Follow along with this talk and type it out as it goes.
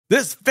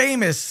This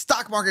famous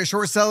stock market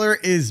short seller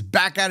is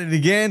back at it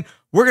again.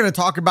 We're going to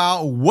talk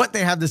about what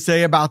they have to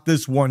say about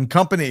this one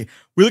company.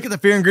 We look at the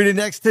fear and greed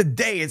index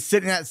today. It's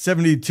sitting at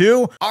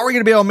 72. Are we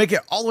going to be able to make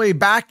it all the way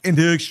back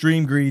into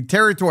extreme greed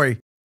territory?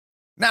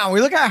 Now, we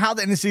look at how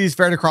the indices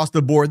fared across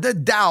the board. The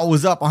Dow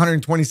was up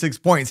 126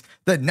 points.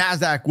 The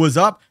NASDAQ was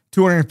up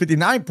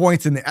 259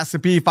 points, and the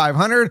S&P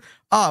 500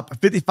 up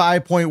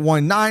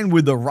 55.19,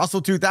 with the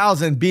Russell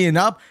 2000 being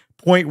up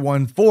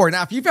 0.14.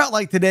 Now, if you felt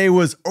like today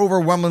was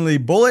overwhelmingly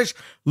bullish,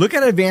 look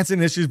at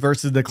advancing issues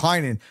versus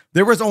declining.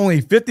 There was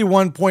only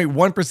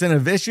 51.1%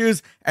 of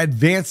issues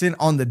advancing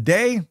on the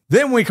day.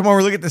 Then when we come over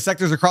and look at the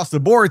sectors across the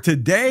board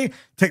today,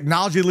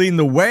 technology leading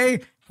the way.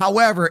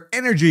 However,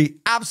 energy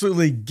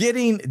absolutely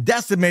getting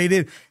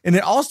decimated. And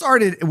it all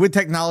started with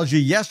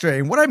technology yesterday.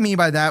 And what I mean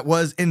by that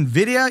was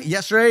NVIDIA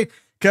yesterday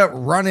kept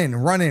running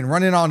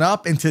on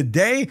up. And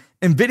today,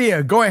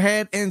 NVIDIA go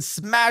ahead and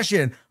smash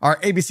in our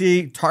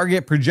ABC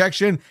target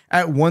projection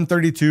at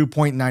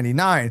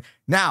 132.99.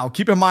 Now,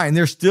 keep in mind,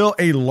 there's still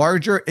a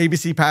larger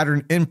ABC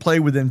pattern in play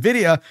with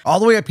NVIDIA all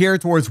the way up here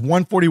towards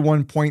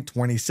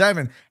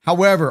 141.27.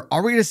 However,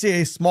 are we going to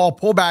see a small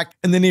pullback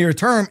in the near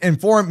term and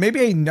form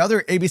maybe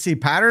another ABC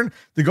pattern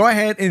to go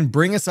ahead and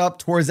bring us up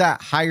towards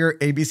that higher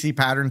ABC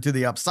pattern to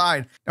the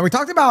upside? Now, we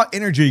talked about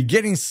energy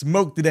getting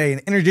smoked today,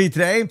 and energy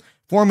today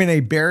forming a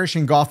bearish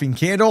engulfing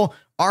candle,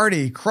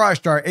 already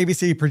crushed our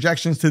ABC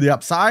projections to the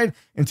upside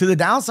and to the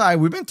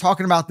downside. We've been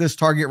talking about this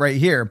target right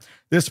here.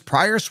 This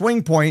prior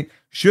swing point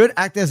should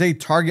act as a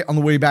target on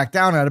the way back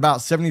down at about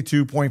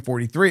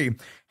 72.43.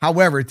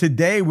 However,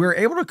 today we were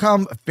able to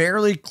come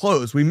fairly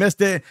close. We missed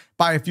it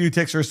by a few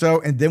ticks or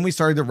so, and then we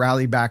started to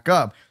rally back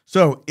up.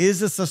 So is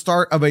this the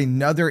start of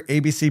another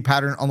ABC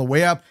pattern on the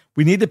way up?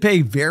 We need to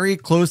pay very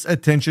close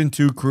attention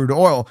to crude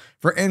oil.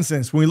 For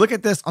instance, when we look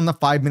at this on the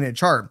 5-minute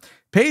chart,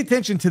 pay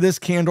attention to this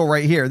candle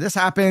right here. This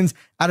happens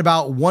at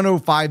about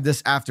 1:05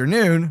 this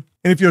afternoon.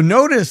 And if you'll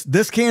notice,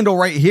 this candle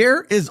right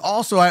here is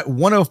also at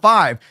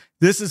 1:05.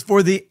 This is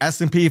for the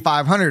S&P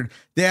 500.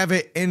 They have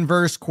an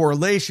inverse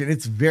correlation.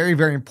 It's very,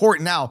 very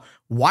important. Now,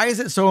 why is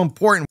it so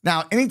important?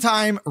 Now,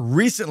 anytime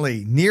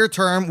recently, near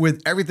term,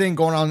 with everything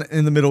going on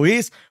in the Middle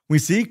East, we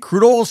see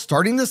crude oil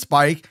starting to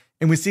spike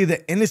and we see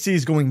the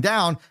indices going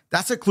down.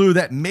 That's a clue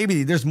that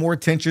maybe there's more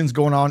tensions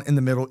going on in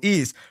the Middle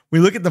East. We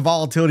look at the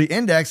volatility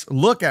index,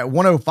 look at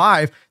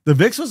 105. The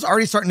VIX was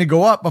already starting to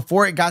go up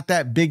before it got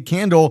that big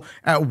candle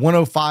at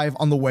 105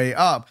 on the way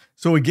up.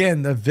 So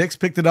again, the VIX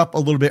picked it up a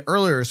little bit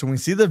earlier. So when we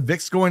see the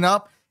VIX going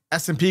up,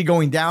 S&P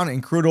going down,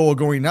 and crude oil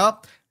going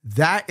up,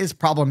 that is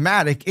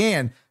problematic.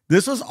 And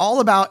this was all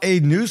about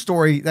a news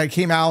story that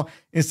came out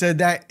and said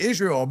that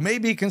Israel may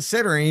be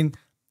considering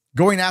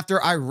going after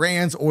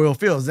Iran's oil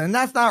fields. And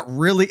that's not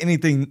really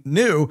anything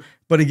new.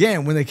 But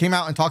again, when they came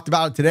out and talked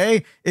about it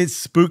today, it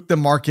spooked the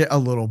market a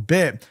little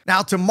bit.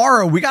 Now,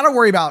 tomorrow, we got to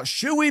worry about,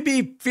 should we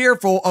be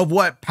fearful of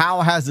what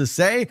Powell has to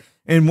say?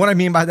 And what I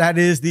mean by that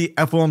is the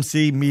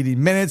FOMC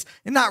meeting minutes,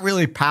 and not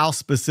really Powell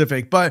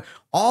specific, but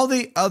all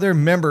the other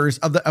members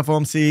of the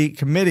FOMC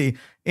committee.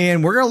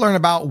 And we're going to learn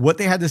about what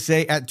they had to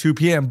say at 2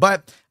 p.m.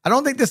 But I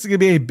don't think this is going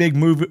to be a big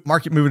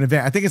market moving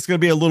event. I think it's going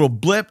to be a little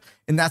blip,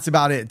 and that's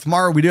about it.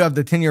 Tomorrow, we do have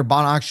the 10-year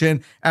bond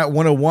auction at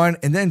 101,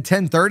 and then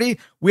 10:30,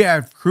 we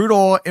have crude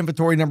oil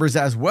inventory numbers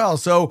as well.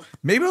 So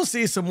maybe we'll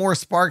see some more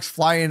sparks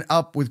flying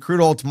up with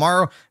crude oil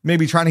tomorrow,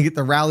 maybe trying to get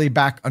the rally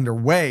back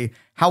underway.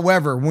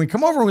 However, when we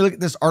come over and we look at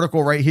this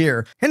article right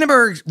here,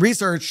 Hindenburg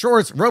Research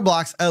shorts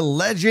Roblox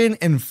alleging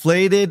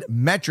inflated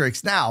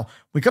metrics. Now,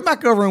 we come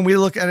back over and we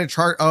look at a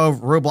chart of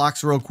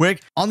Roblox real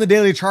quick. On the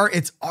daily chart,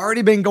 it's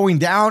already been going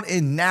down,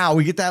 and now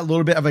we get that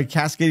little bit of a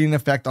cascading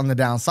effect on the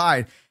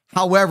downside.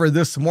 However,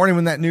 this morning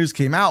when that news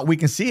came out, we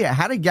can see it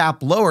had a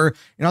gap lower,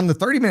 and on the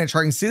 30-minute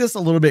chart, you can see this a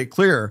little bit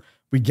clearer.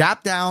 We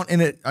gapped down in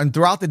it, and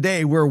throughout the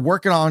day, we're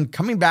working on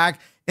coming back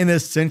and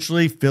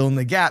essentially filling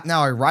the gap.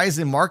 Now, a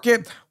rising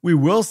market, we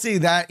will see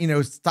that,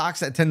 stocks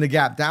that tend to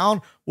gap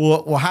down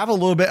will have a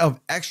little bit of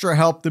extra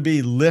help to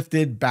be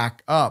lifted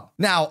back up.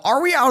 Now,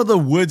 are we out of the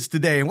woods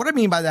today? And what I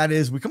mean by that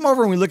is we come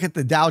over and we look at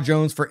the Dow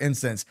Jones, for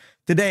instance.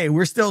 Today,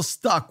 we're still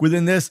stuck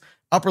within this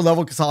upper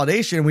level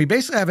consolidation. We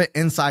basically have an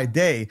inside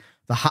day.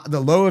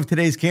 The low of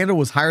today's candle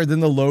was higher than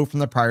the low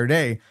from the prior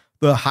day.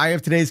 The high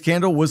of today's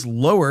candle was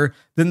lower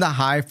than the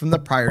high from the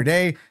prior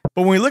day.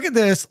 But when we look at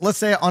this, let's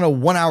say on a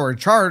 1-hour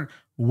chart,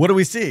 what do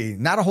we see?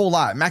 Not a whole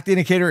lot. MACD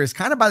indicator is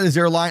kind of by the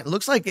zero line. It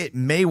looks like it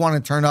may want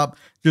to turn up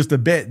just a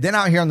bit. Then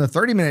out here on the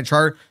 30-minute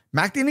chart,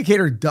 MACD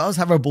indicator does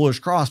have a bullish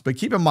cross, but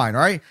keep in mind,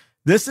 all right,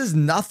 this is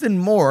nothing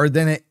more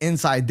than an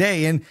inside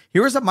day. And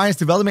here's a minus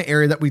development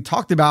area that we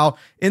talked about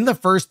in the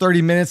first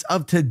 30 minutes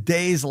of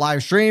today's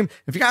live stream.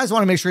 If you guys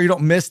want to make sure you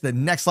don't miss the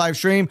next live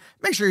stream,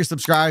 make sure you're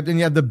subscribed and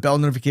you have the bell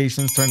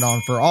notifications turned on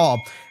for all.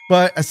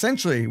 But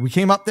essentially, we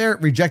came up there,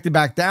 rejected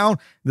back down.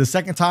 The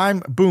second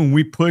time, boom,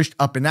 we pushed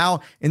up and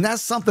out. And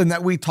that's something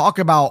that we talk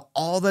about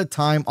all the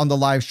time on the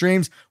live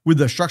streams with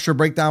the structure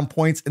breakdown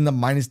points in the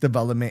minus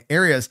development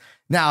areas.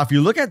 Now, if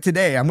you look at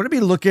today, I'm going to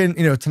be looking,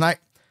 tonight,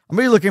 I'm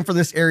gonna be looking for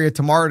this area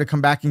tomorrow to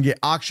come back and get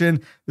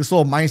auctioned. This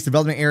little minus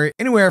development area,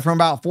 anywhere from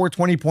about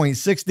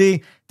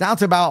 420.60 down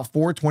to about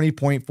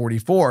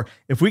 420.44.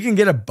 If we can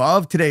get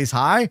above today's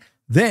high,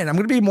 then I'm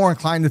going to be more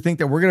inclined to think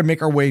that we're going to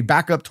make our way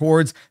back up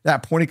towards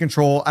that point of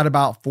control at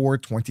about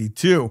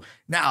 422.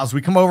 Now, as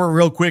we come over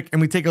real quick and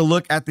we take a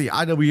look at the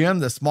IWM,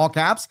 the small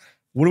caps,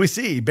 what do we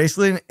see?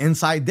 Basically an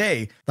inside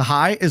day. The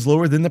high is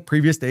lower than the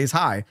previous day's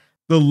high.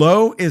 The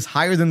low is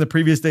higher than the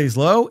previous day's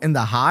low, and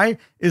the high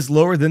is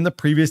lower than the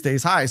previous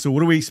day's high. So what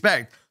do we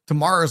expect?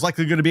 Tomorrow is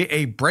likely going to be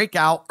a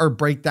breakout or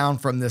breakdown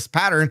from this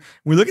pattern.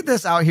 We look at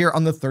this out here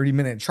on the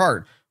 30-minute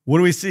chart. What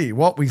do we see?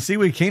 Well, we see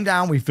we came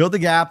down, we filled the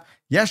gap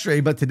yesterday,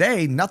 but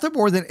today, nothing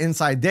more than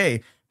inside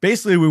day.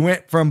 Basically, we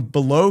went from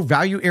below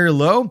value area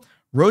low,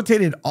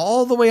 rotated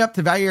all the way up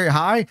to value area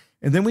high,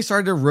 and then we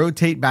started to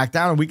rotate back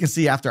down. And we can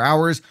see after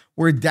hours,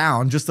 we're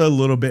down just a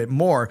little bit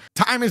more.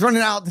 Time is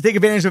running out to take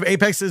advantage of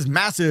Apex's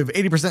massive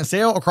 80%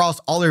 sale across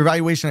all their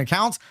valuation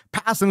accounts,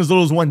 pass in as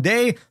little as 1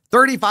 day,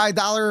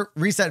 $35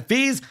 reset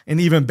fees,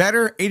 and even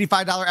better,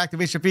 $85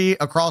 activation fee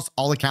across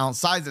all account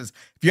sizes.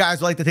 If you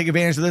guys would like to take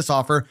advantage of this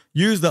offer,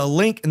 use the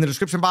link in the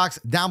description box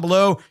down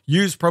below.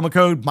 Use promo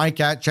code Mike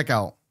at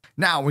checkout.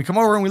 Now, we come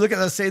over and we look at,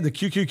 let's say, the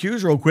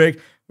QQQs real quick.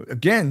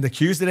 Again, the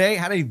Qs today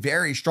had a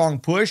very strong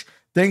push,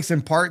 thanks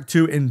in part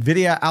to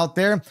NVIDIA out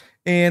there.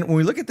 And when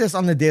we look at this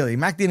on the daily,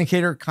 MACD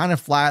indicator kind of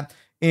flat,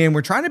 and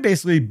we're trying to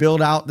basically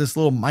build out this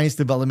little minus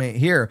development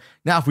here.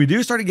 Now, if we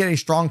do start to get a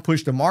strong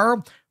push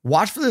tomorrow,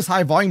 watch for this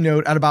high volume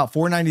node at about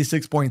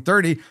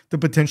 496.30 to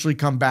potentially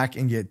come back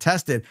and get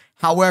tested.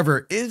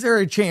 However, is there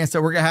a chance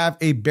that we're going to have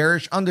a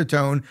bearish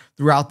undertone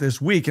throughout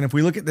this week? And if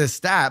we look at this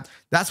stat,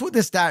 that's what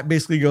this stat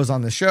basically goes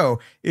on the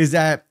show, is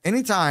that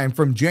anytime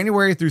from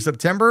January through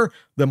September,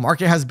 the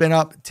market has been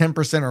up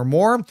 10% or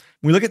more.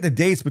 We look at the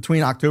dates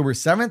between October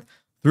 7th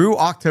through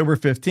October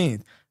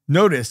 15th.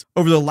 Notice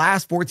over the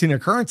last 14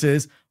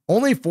 occurrences,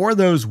 only 4 of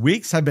those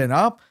weeks have been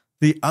up.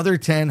 The other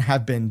 10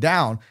 have been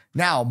down.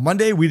 Now,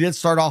 Monday, we did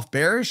start off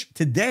bearish.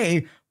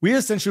 Today, we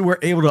essentially were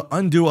able to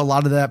undo a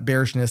lot of that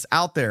bearishness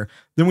out there.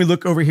 Then we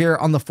look over here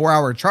on the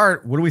 4-hour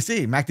chart. What do we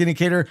see? MACD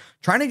indicator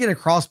trying to get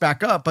across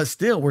back up, but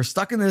still we're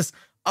stuck in this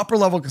upper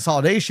level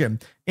consolidation.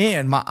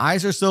 And my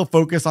eyes are still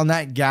focused on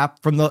that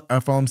gap from the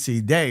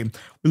FOMC day.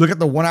 We look at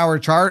the 1-hour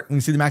chart and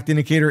we see the MACD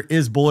indicator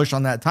is bullish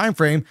on that time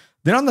frame.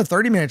 Then on the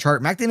 30-minute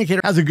chart, MACD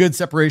indicator has a good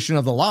separation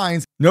of the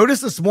lines.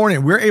 Notice this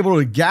morning, we're able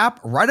to gap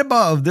right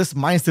above this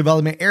minus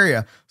development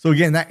area. So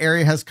again, that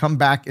area has come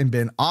back and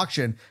been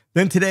auctioned.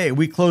 Then today,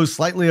 we closed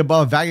slightly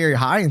above value area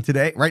high. And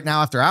today, right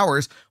now after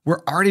hours,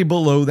 we're already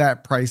below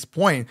that price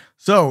point.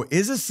 So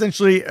is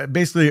essentially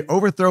basically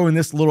overthrowing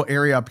this little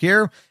area up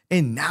here.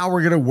 And now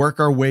we're going to work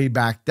our way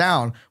back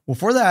down. Well,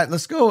 for that,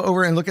 let's go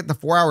over and look at the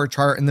 4-hour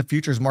chart in the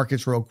futures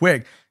markets real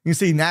quick. You can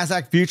see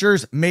NASDAQ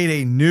futures made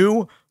a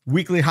new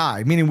weekly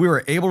high, meaning we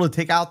were able to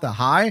take out the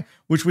high,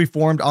 which we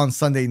formed on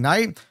Sunday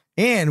night.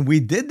 And we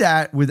did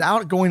that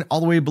without going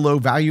all the way below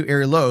value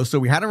area low. So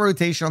we had a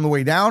rotation on the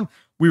way down.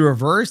 We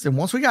reversed. And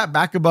once we got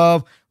back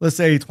above, let's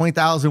say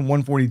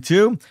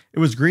 20,142, it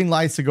was green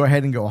lights to go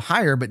ahead and go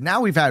higher. But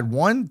now we've had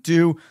 1,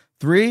 2,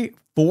 3,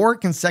 4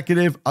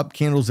 consecutive up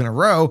candles in a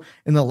row.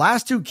 In the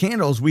last 2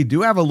 candles, we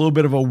do have a little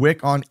bit of a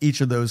wick on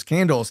each of those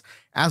candles.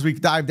 As we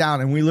dive down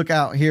and we look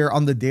out here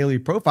on the daily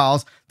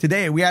profiles,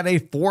 today we had a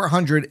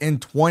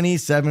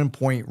 427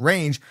 point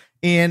range.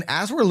 And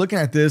as we're looking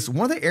at this,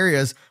 one of the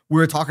areas we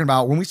were talking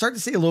about, when we start to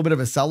see a little bit of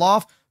a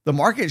sell-off, the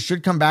market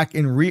should come back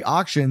and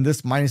re-auction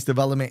this minus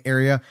development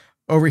area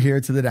over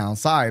here to the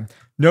downside.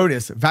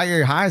 Notice value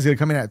area high is going to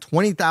come in at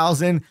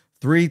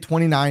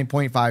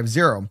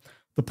 20,329.50.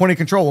 The point of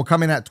control will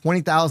come in at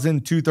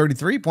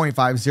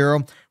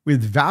 20,233.50,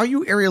 with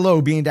value area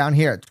low being down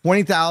here at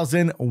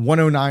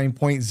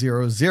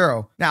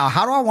 20,109.00. Now,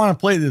 how do I want to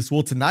play this?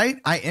 Well,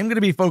 tonight I am going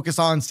to be focused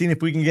on seeing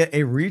if we can get a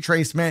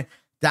retracement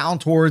down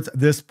towards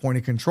this point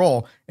of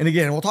control. And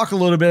again, we'll talk a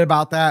little bit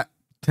about that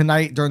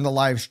tonight during the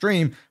live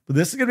stream, but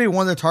this is going to be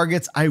one of the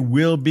targets I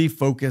will be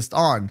focused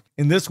on.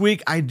 And this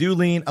week, I do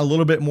lean a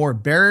little bit more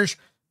bearish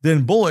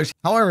than bullish.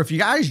 However, if you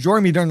guys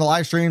join me during the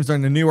live streams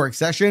during the New York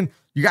session,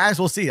 you guys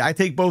will see I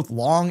take both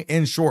long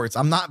and shorts.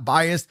 I'm not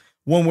biased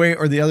one way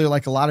or the other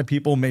like a lot of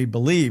people may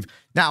believe.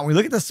 Now, when we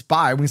look at the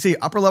SPY, we can see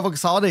upper level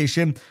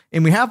consolidation,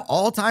 and we have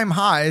all-time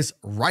highs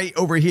right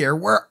over here.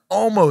 We're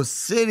almost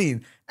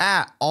sitting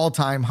at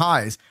all-time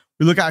highs.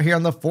 We look out here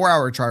on the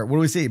 4-hour chart. What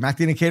do we see?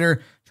 MACD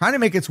indicator trying to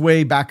make its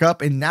way back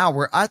up, and now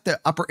we're at the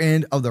upper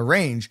end of the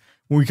range.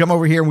 When we come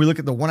over here and we look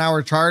at the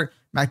 1-hour chart,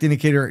 MACD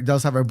indicator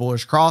does have a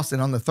bullish cross,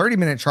 and on the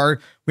 30-minute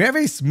chart, we have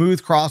a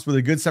smooth cross with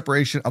a good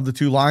separation of the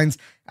 2 lines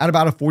at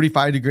about a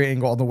 45-degree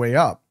angle all the way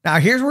up. Now,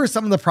 here's where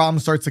some of the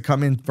problems starts to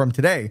come in from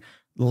today.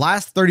 The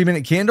last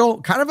 30-minute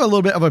candle, kind of a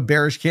little bit of a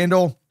bearish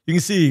candle. You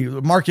can see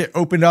the market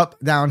opened up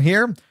down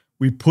here.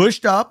 We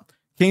pushed up,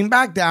 came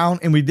back down,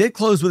 and we did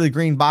close with a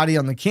green body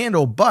on the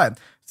candle, but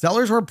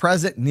sellers were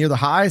present near the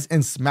highs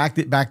and smacked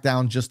it back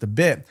down just a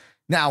bit.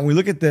 Now, when we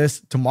look at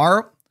this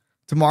tomorrow,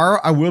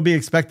 I will be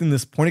expecting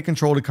this point of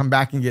control to come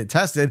back and get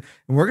tested,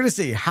 and we're going to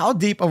see how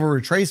deep of a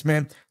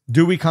retracement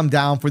do we come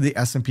down for the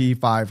S&P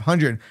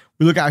 500?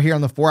 We look out here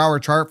on the 4-hour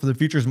chart for the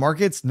futures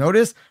markets.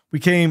 Notice we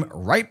came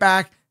right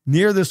back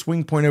near the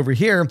swing point over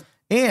here.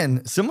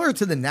 And similar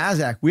to the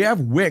NASDAQ, we have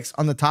wicks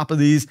on the top of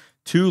these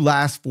two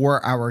last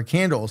 4-hour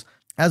candles.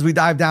 As we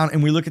dive down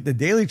and we look at the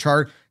daily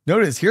chart,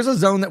 notice here's a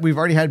zone that we've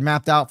already had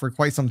mapped out for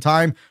quite some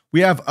time. We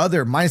have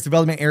other minus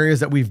development areas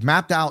that we've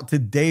mapped out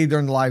today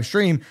during the live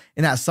stream.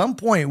 And at some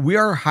point, we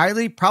are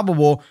highly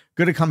probable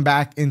going to come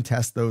back and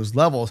test those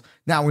levels.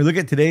 Now, when we look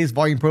at today's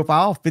volume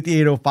profile,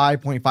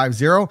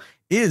 5805.50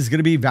 is going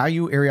to be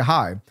value area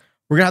high.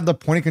 We're going to have the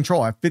point of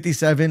control at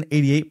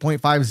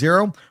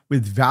 5788.50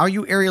 with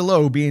value area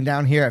low being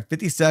down here at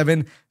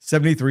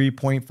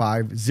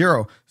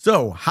 5773.50.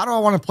 So how do I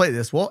want to play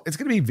this? Well, it's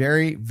going to be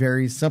very,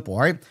 very simple,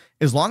 all right?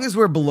 As long as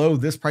we're below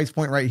this price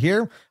point right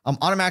here, I'm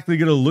automatically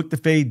going to look to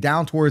fade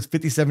down towards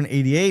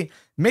 5788.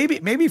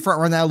 Maybe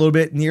front run that a little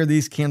bit near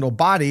these candle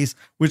bodies,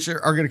 which are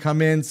going to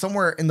come in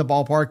somewhere in the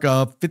ballpark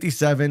of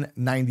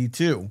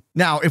 5792.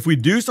 Now, if we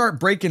do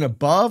start breaking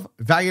above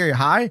value area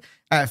high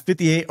at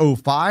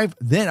 5805,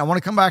 then I want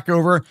to come back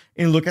over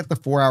and look at the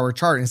 4-hour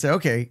chart and say,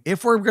 okay,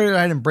 if we're going to go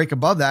ahead and break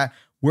above that,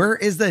 where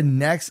is the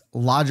next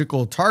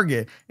logical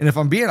target? And if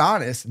I'm being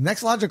honest,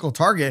 next logical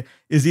target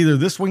is either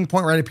this swing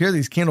point right up here,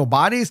 these candle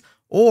bodies,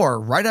 or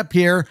right up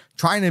here,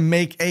 trying to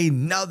make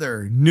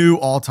another new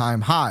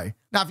all-time high.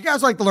 Now, if you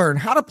guys like to learn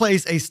how to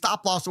place a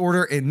stop loss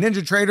order in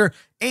NinjaTrader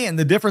and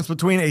the difference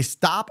between a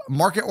stop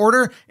market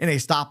order and a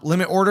stop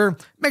limit order,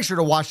 make sure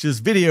to watch this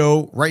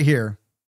video right here.